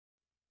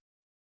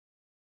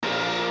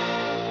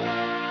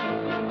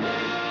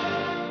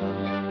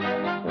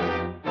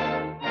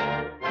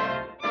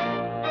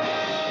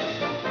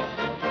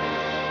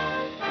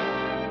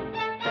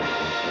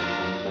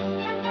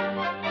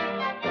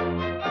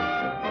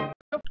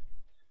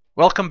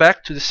Welcome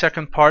back to the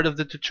second part of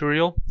the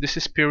tutorial. This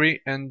is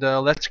Piri, and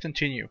let's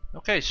continue.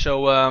 Okay,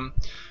 so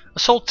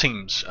assault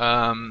teams.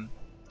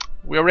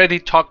 We already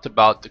talked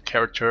about the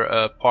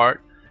character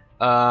part.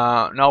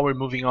 Now we're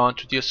moving on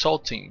to the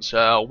assault teams.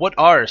 What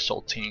are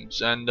assault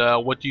teams, and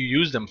what do you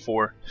use them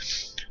for?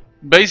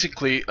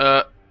 Basically,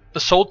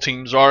 assault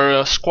teams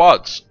are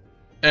squads,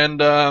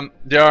 and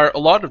there are a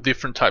lot of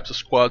different types of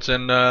squads,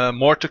 and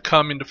more to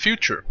come in the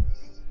future.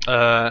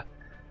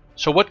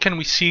 So what can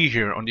we see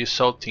here on the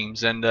assault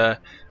teams, and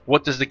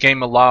what does the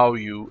game allow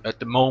you at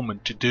the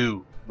moment to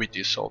do with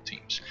the assault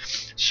teams?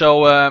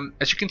 So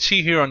as you can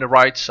see here on the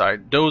right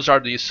side, those are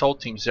the assault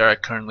teams that I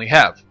currently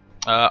have.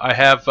 I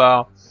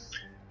have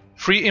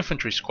 3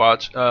 infantry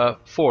squads,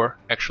 4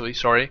 actually,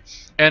 sorry,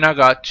 and I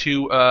got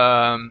 2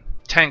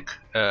 tank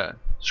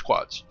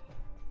squads.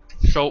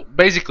 So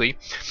basically,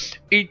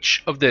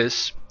 each of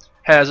this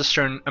has a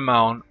certain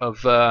amount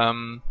of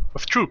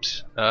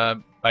troops.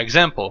 By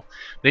example,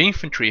 the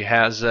infantry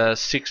has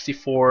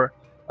 64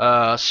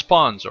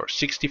 spawns, or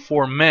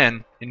 64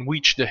 men, in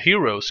which the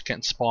heroes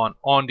can spawn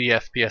on the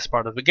FPS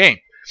part of the game.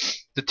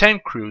 The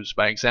tank crews,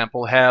 by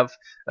example, have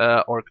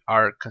or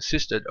are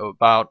consisted of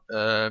about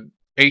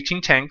 18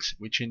 tanks,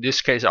 which in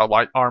this case are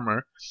light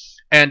armor,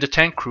 and the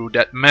tank crew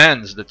that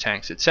mans the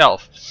tanks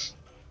itself.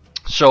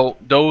 So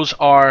those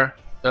are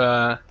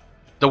the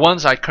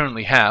ones I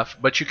currently have,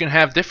 but you can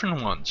have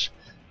different ones.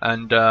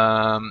 And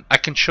I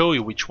can show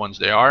you which ones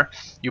they are.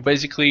 You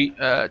basically,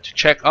 to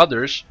check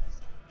others,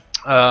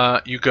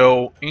 you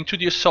go into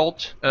the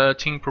assault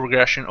team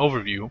progression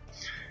overview,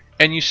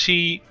 and you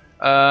see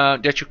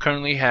that you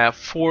currently have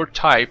 4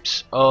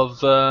 types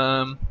of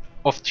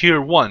tier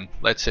 1,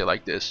 let's say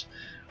like this,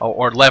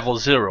 or level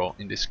 0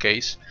 in this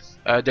case,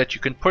 that you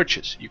can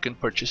purchase. You can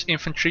purchase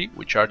infantry,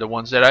 which are the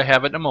ones that I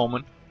have at the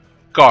moment,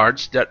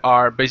 guards that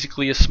are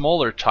basically a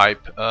smaller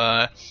type.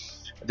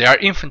 They are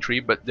infantry,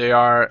 but they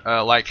are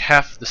like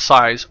half the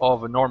size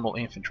of a normal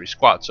infantry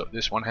squad. So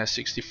this one has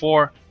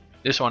 64,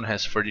 this one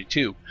has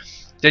 32.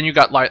 Then you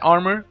got light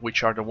armor,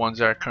 which are the ones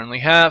that I currently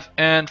have,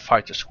 and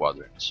fighter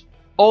squadrons.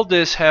 All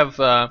this have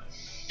a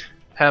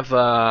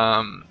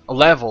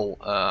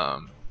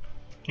level.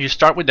 You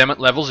start with them at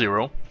level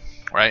 0,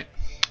 right?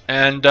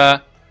 And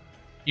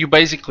you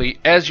basically,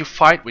 as you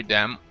fight with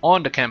them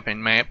on the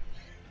campaign map,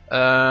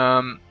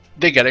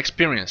 they get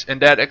experience,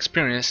 and that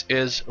experience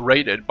is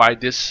rated by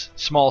these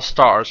small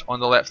stars on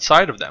the left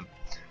side of them.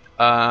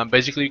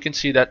 Basically, you can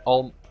see that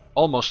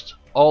almost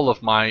all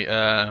of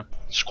my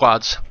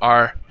squads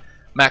are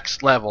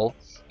max level,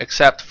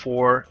 except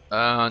for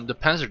the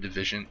Panzer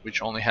Division,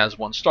 which only has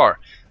 1 star.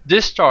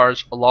 These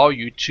stars allow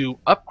you to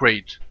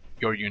upgrade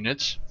your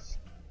units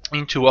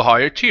into a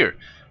higher tier.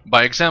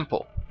 By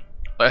example,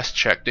 let's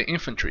check the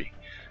infantry.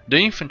 The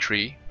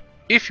infantry,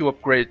 if you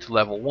upgrade to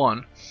level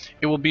 1,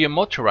 it will be a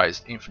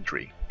motorized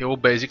infantry. It will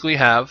basically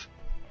have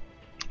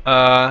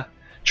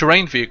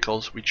terrain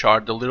vehicles, which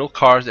are the little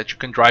cars that you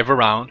can drive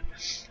around,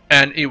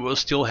 and it will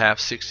still have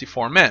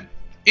 64 men.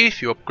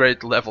 If you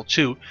upgrade to level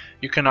 2,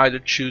 you can either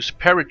choose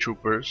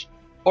paratroopers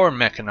or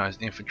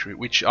mechanized infantry,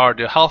 which are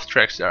the health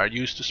tracks that are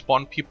used to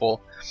spawn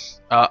people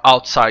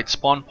outside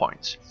spawn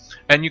points.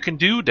 And you can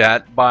do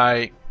that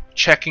by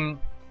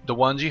checking the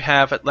ones you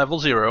have at level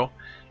 0,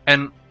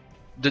 and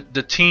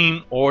the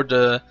team or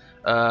the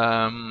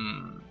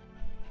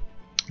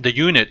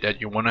unit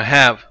that you want to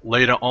have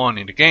later on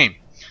in the game.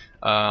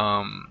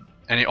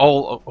 And it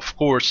all, of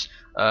course,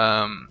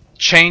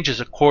 changes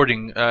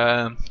according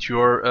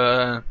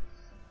to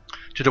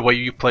the way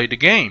you play the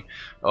game.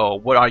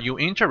 What are you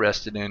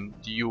interested in?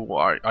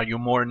 Are you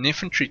more an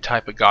infantry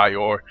type of guy,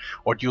 or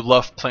do you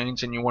love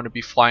planes and you want to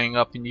be flying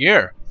up in the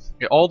air?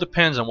 It all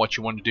depends on what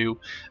you want to do.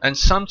 And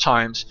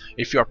sometimes,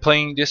 if you are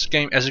playing this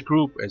game as a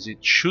group, as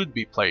it should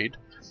be played,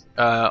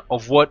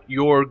 of what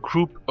your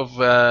group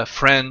of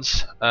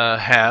friends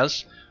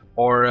has,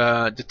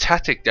 or the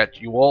tactic that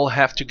you all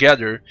have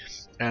together,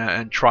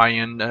 and try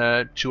and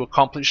to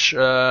accomplish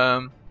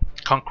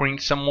conquering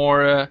some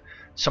more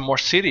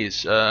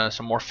cities,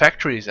 some more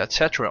factories,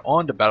 etc.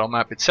 on the battle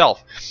map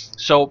itself.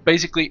 So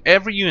basically,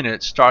 every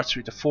unit starts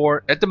with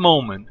 4 at the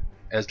moment,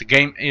 as the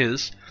game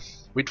is,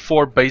 with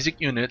 4 basic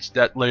units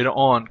that later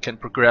on can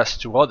progress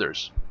to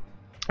others.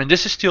 And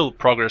this is still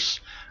progress.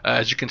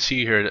 As you can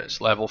see here,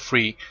 it's level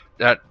 3.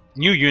 That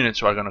new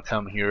units are going to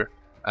come here,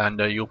 and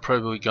you're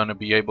probably going to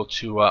be able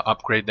to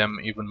upgrade them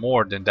even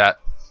more than that.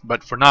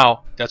 But for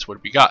now, that's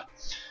what we got.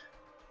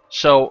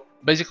 So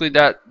basically,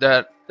 that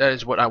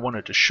is what I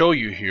wanted to show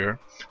you here.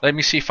 Let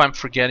me see if I'm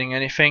forgetting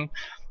anything.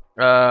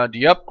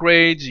 The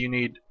upgrades you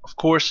need, of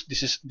course,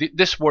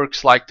 this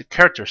works like the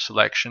character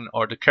selection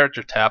or the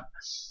character tab.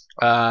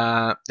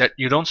 That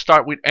you don't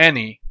start with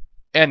any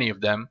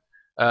of them.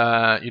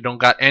 You don't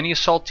got any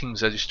assault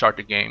teams as you start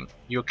the game.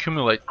 You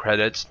accumulate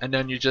credits, and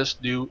then you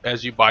just do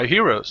as you buy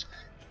heroes.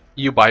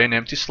 You buy an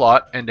empty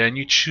slot, and then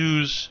you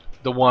choose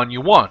the one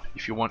you want.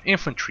 If you want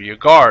infantry, a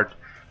guard,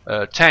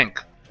 a tank,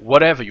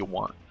 whatever you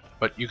want.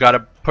 But you gotta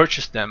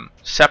purchase them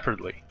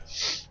separately.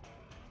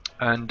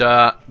 And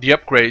the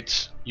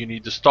upgrades, you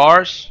need the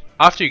stars.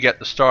 After you get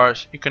the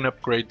stars, you can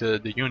upgrade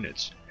the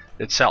units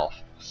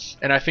itself.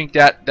 And I think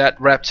that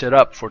wraps it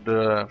up for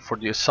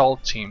the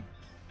assault team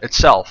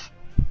itself.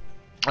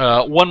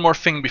 One more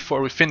thing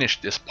before we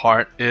finish this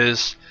part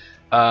is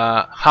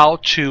how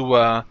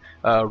to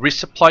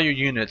resupply your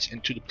units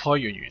and to deploy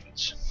your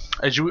units.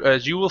 As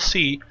you will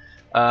see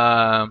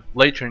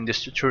later in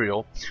this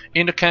tutorial,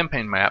 in the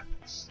campaign map,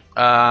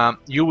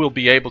 you will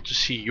be able to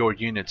see your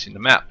units in the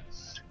map.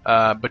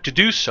 But to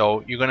do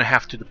so, you're going to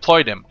have to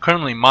deploy them.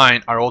 Currently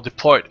mine are all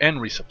deployed and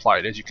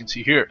resupplied, as you can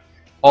see here.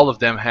 All of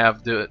them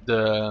have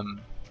the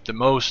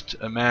most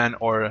man,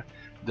 or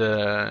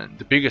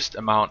the biggest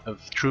amount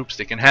of troops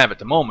they can have at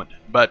the moment.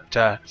 But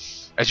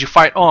as you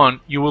fight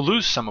on, you will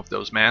lose some of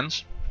those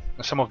mans,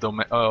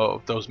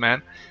 those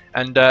men,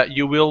 and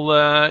you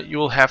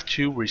will have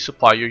to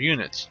resupply your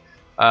units.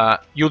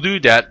 You'll do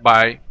that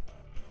by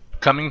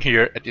coming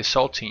here at the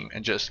assault team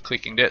and just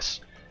clicking this,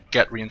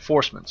 get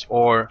reinforcements,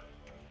 or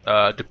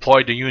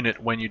deploy the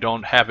unit when you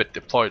don't have it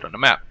deployed on the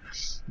map.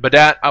 But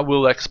that I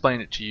will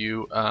explain it to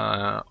you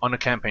on the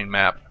campaign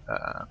map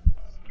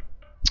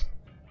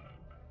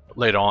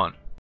later on.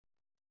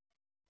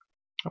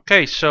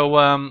 Okay, so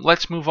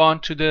let's move on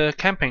to the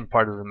campaign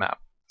part of the map.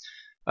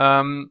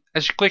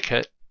 As you click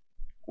it,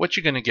 what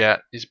you're gonna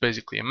get is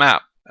basically a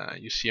map.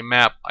 You see a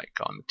map like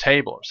on the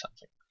table or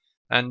something,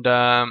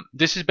 and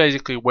this is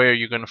basically where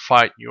you're gonna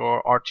fight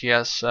your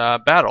RTS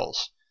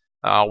battles.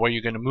 Where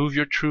you're going to move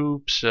your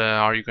troops,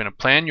 are you going to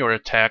plan your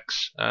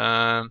attacks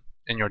and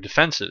your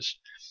defenses.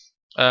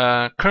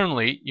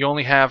 Currently, you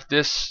only have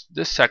this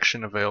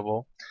section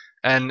available,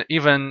 and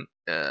even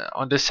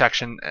on this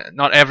section,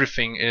 not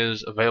everything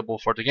is available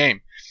for the game.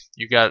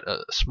 You got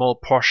a small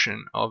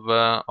portion of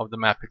the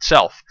map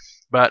itself,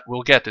 but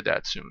we'll get to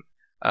that soon.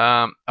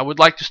 I would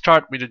like to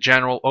start with a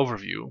general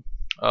overview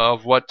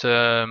of what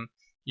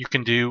you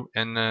can do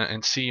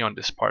and see on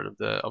this part of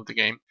the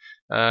game.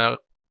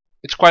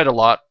 It's quite a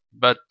lot,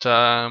 but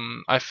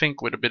I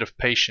think with a bit of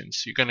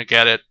patience you're gonna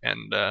get it,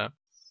 and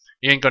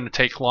it ain't gonna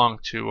take long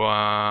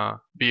to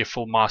be a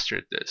full master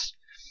at this.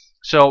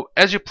 So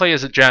as you play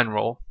as a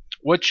general,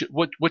 what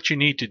you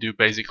need to do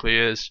basically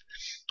is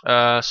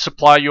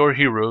supply your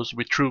heroes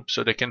with troops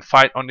so they can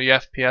fight on the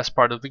FPS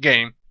part of the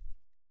game,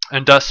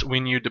 and thus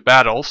win you the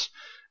battles,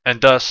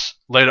 and thus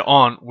later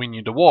on win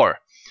you the war.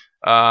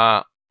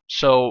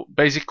 So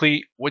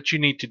basically what you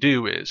need to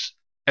do is,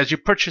 as you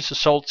purchase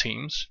assault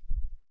teams,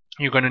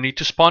 you're going to need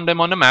to spawn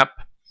them on the map,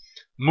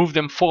 move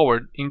them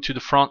forward into the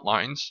front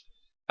lines,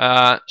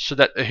 so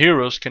that the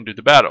heroes can do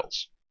the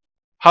battles.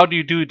 How do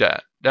you do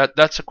that?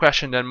 That's a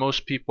question that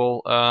most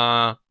people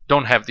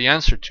don't have the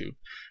answer to.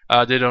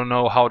 They don't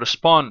know how to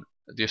spawn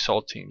the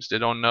assault teams. They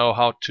don't know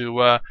how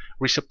to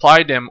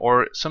resupply them,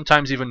 or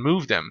sometimes even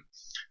move them.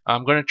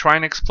 I'm going to try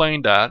and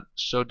explain that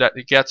so that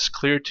it gets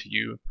clear to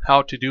you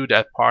how to do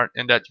that part,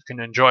 and that you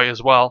can enjoy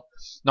as well,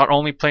 not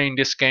only playing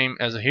this game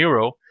as a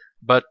hero,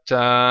 but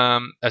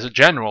as a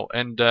general.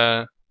 And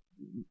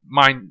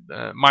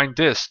mind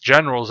this,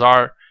 generals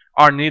are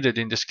needed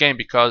in this game,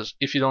 because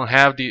if you don't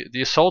have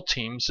the assault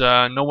teams,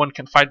 no one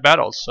can fight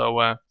battles.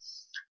 So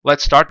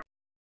let's start.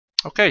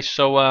 Okay,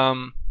 so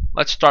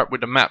let's start with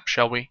the map,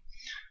 shall we?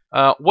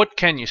 What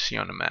can you see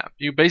on the map?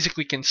 You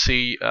basically can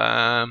see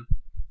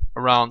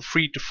around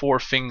 3 to 4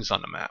 things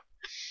on the map,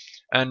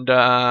 and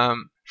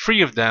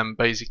 3 of them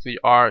basically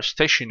are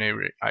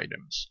stationary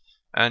items,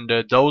 and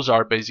those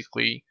are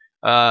basically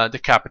the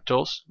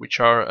capitals, which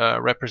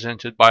are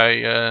represented by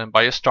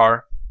a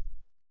star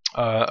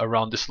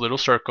around this little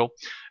circle.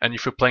 And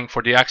if you're playing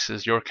for the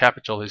Axis, your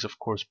capital is of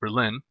course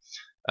Berlin,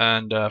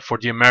 and for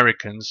the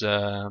Americans,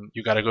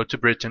 you gotta go to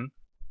Britain,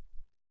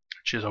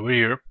 which is over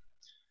here,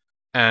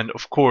 and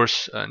of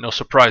course no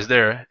surprise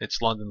there,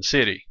 it's London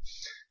City.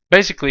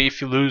 Basically,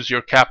 if you lose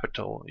your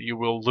capital, you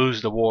will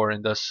lose the war,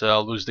 and thus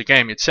lose the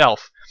game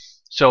itself.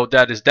 So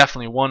that is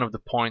definitely one of the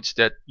points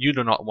that you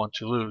do not want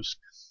to lose.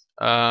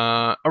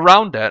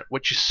 Around that,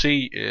 what you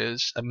see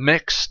is a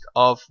mix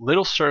of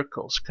little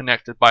circles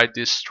connected by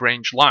these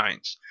strange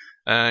lines.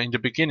 In the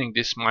beginning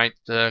this might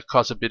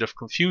cause a bit of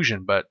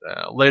confusion, but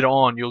later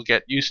on you'll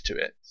get used to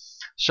it.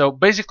 So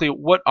basically,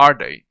 what are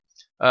they?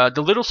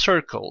 The little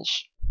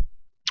circles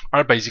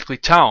are basically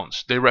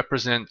towns. They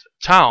represent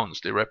towns,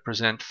 they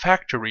represent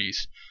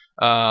factories,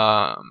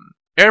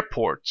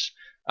 airports,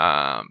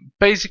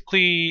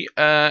 basically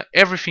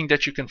everything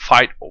that you can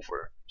fight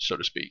over, so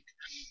to speak.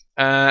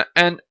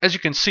 And as you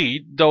can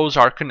see, those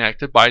are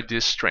connected by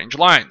these strange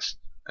lines.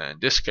 In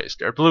this case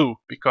they're blue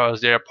because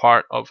they are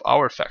part of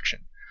our faction.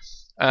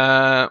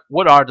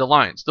 What are the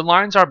lines? The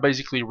lines are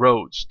basically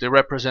roads. They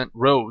represent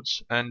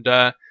roads, and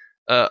a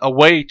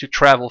way to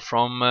travel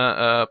from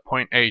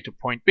point A to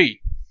point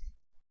B.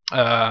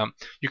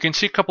 You can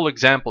see a couple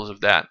examples of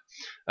that.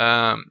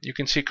 You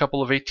can see a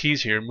couple of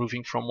ATs here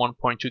moving from one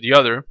point to the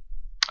other,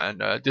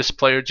 and this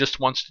player just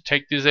wants to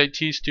take these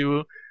ATs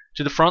to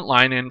the front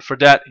line, and for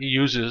that he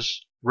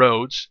uses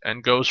roads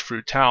and goes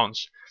through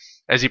towns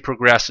as he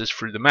progresses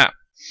through the map.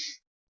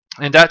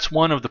 And that's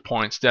one of the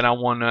points that I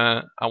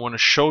wanna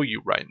show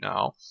you right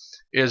now,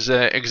 is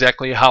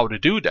exactly how to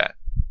do that.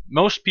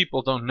 Most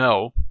people don't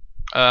know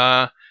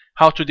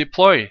how to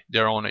deploy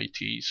their own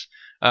ATs,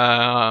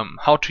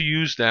 how to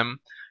use them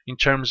in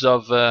terms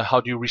of how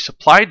do you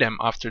resupply them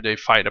after they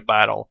fight a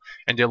battle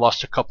and they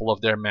lost a couple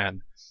of their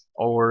men,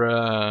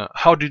 or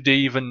how do they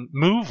even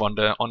move on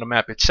the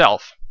map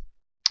itself.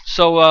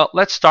 So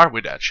let's start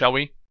with that, shall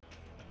we?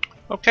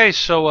 Okay,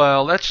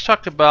 so let's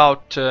talk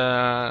about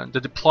the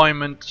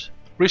deployment,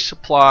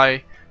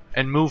 resupply,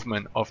 and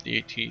movement of the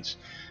ATs.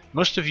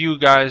 Most of you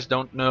guys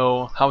don't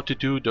know how to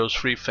do those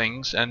three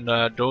things, and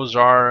those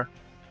are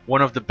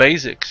one of the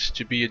basics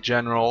to be a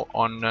general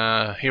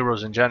on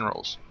Heroes and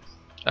Generals.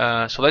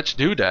 So let's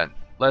do that.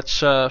 Let's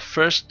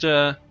first,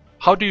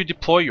 how do you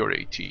deploy your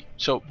AT?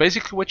 So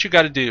basically what you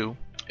got to do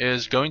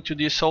is go into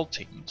the assault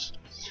teams,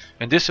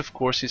 and this of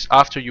course is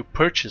after you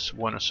purchase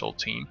one assault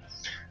team.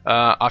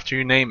 After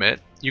you name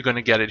it, you're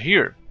gonna get it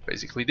here.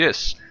 Basically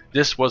this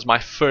was my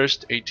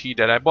first AT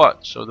that I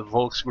bought, so the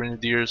Volks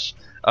Grenadiers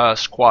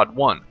Squad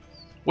 1.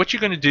 What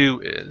you're gonna do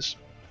is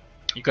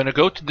you're gonna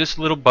go to this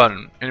little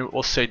button and it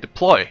will say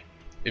deploy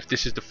if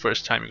this is the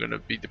first time you're gonna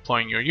be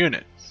deploying your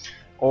unit,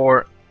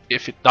 or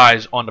if it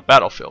dies on the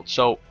battlefield.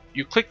 So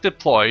you click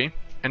deploy,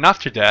 and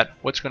after that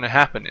what's gonna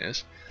happen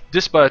is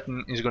this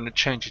button is going to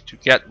change it to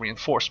get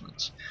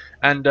reinforcements.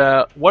 And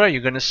what are you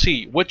going to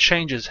see? What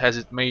changes has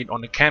it made on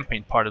the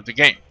campaign part of the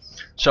game?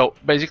 So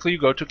basically you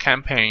go to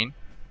campaign,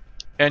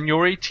 and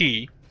your AT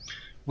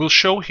will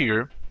show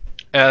here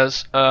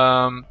as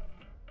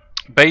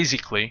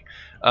basically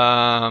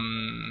a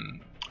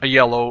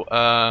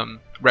yellow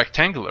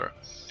rectangular.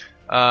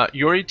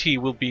 Your AT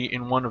will be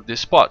in one of these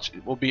spots.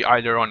 It will be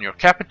either on your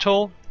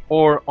capital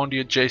or on the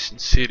adjacent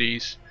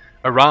cities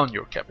around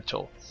your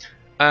capital.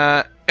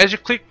 As you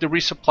click the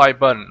resupply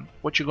button,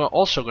 what you're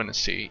also going to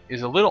see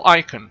is a little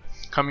icon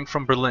coming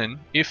from Berlin,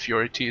 if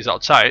your AT is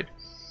outside,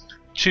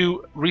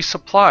 to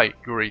resupply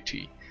your AT.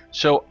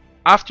 So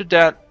after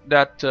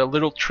that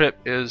little trip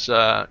is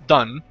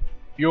done,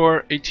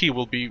 your AT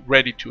will be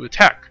ready to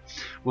attack,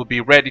 will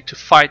be ready to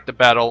fight the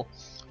battle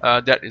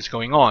that is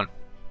going on.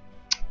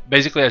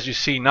 Basically, as you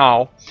see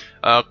now,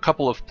 a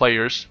couple of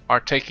players are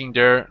taking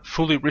their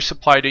fully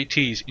resupplied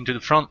ATs into the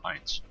front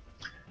lines.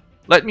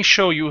 Let me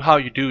show you how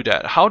you do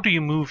that. How do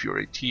you move your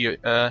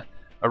AT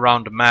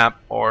around the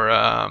map, or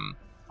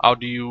how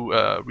do you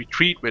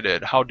retreat with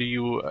it, how do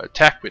you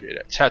attack with it,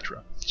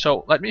 etc.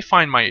 So let me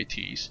find my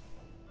ATs.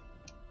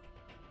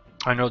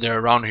 I know they're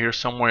around here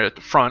somewhere at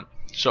the front.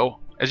 So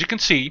as you can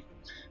see,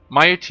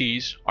 my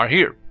ATs are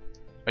here,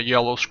 a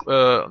yellow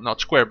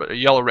not square but a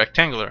yellow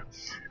rectangular,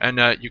 and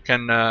you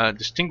can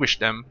distinguish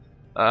them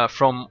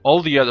from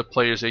all the other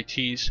players'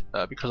 ATs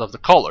because of the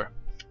color.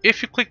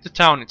 If you click the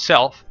town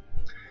itself,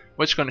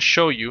 what's going to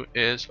show you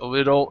is a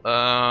little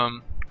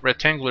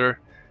rectangular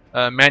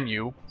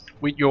menu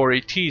with your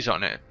ATs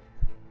on it.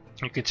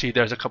 You can see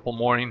there's a couple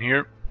more in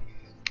here.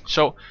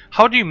 So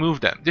how do you move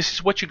them? This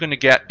is what you're going to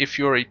get if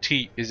your AT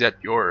is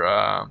at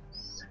your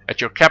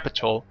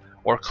capital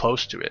or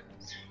close to it.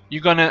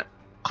 You're going to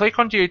click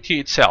on the AT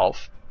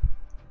itself,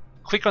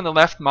 click on the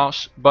left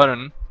mouse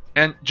button,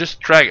 and just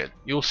drag it.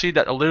 You'll see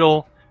that a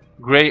little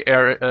gray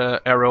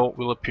arrow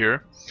will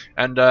appear,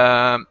 and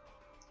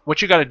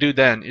what you got to do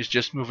then is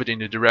just move it in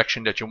the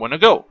direction that you want to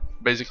go.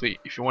 Basically,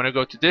 if you want to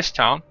go to this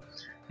town,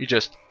 you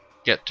just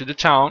get to the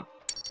town,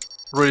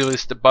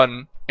 release the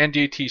button, and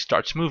the AT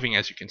starts moving,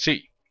 as you can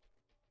see.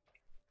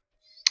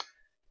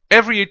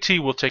 Every AT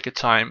will take a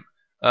time.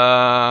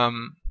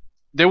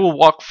 They will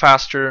walk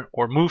faster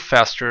or move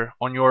faster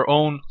on your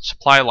own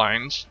supply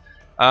lines,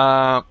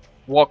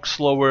 walk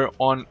slower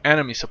on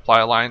enemy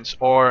supply lines,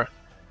 or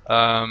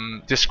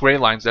this gray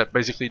lines that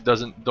basically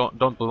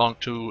don't belong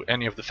to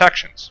any of the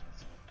factions.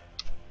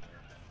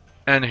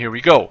 And here we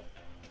go.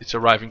 It's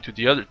arriving to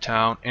the other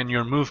town, and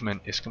your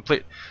movement is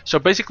complete. So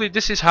basically,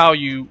 this is how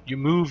you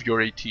move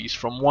your ATs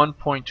from one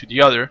point to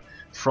the other,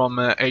 from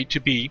A to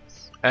B,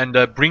 and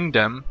bring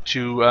them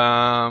to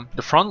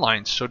the front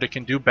lines so they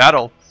can do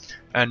battle,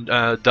 and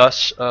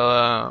thus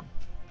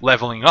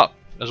leveling up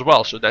as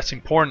well. So that's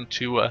important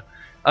to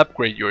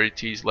upgrade your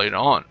ATs later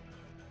on.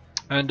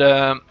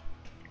 And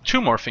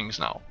two more things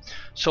now.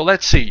 So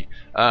let's see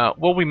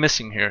what we're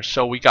missing here.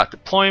 So we got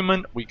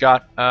deployment, we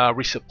got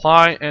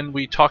resupply, and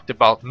we talked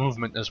about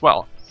movement as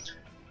well.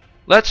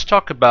 Let's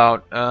talk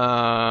about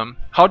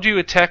how do you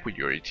attack with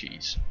your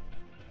ATs,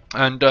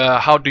 and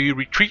how do you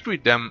retreat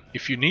with them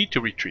if you need to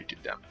retreat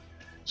with them.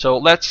 So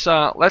let's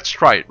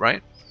try it,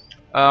 right?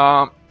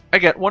 I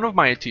get one of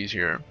my ATs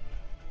here.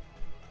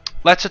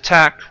 Let's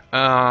attack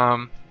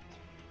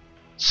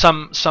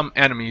some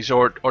enemies,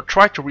 or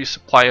try to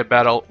resupply a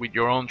battle with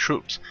your own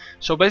troops.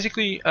 So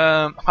basically,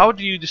 how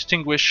do you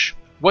distinguish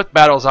what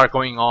battles are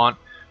going on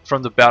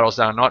from the battles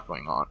that are not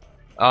going on?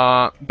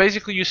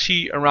 Basically, you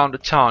see around the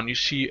town, you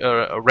see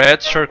a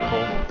red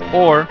circle,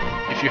 or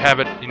if you have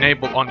it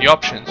enabled on the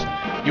options,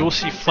 you will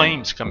see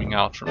flames coming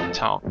out from the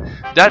town.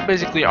 That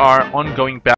basically are ongoing battles